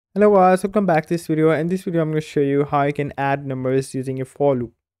Hello guys, welcome back to this video. In this video I'm going to show you how you can add numbers using a for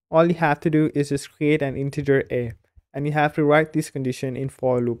loop. All you have to do is just create an integer a, and you have to write this condition in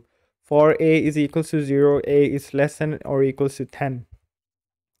for loop. For a is equals to 0, a is less than or equals to 10.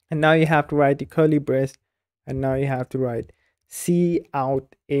 And now you have to write the curly brace, and now you have to write C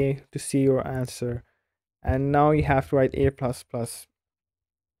out a to see your answer. And now you have to write a plus plus.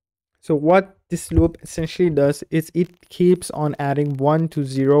 So what this loop essentially does is it keeps on adding 1 to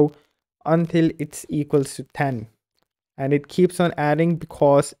 0 until it's equals to 10. And it keeps on adding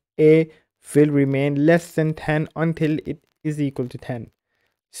because a will remain less than 10 until it is equal to 10.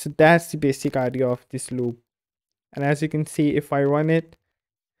 So that's the basic idea of this loop. And as you can see, if I run it,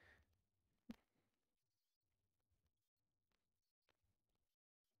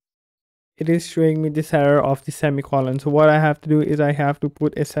 it is showing me this error of the semicolon. So what I have to do is I have to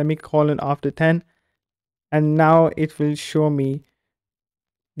put a semicolon after 10, and now it will show me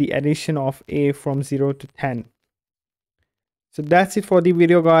the addition of a from 0 to 10. So that's it for the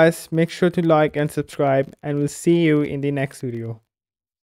video guys. Make sure to like and subscribe, and we'll see you in the next video.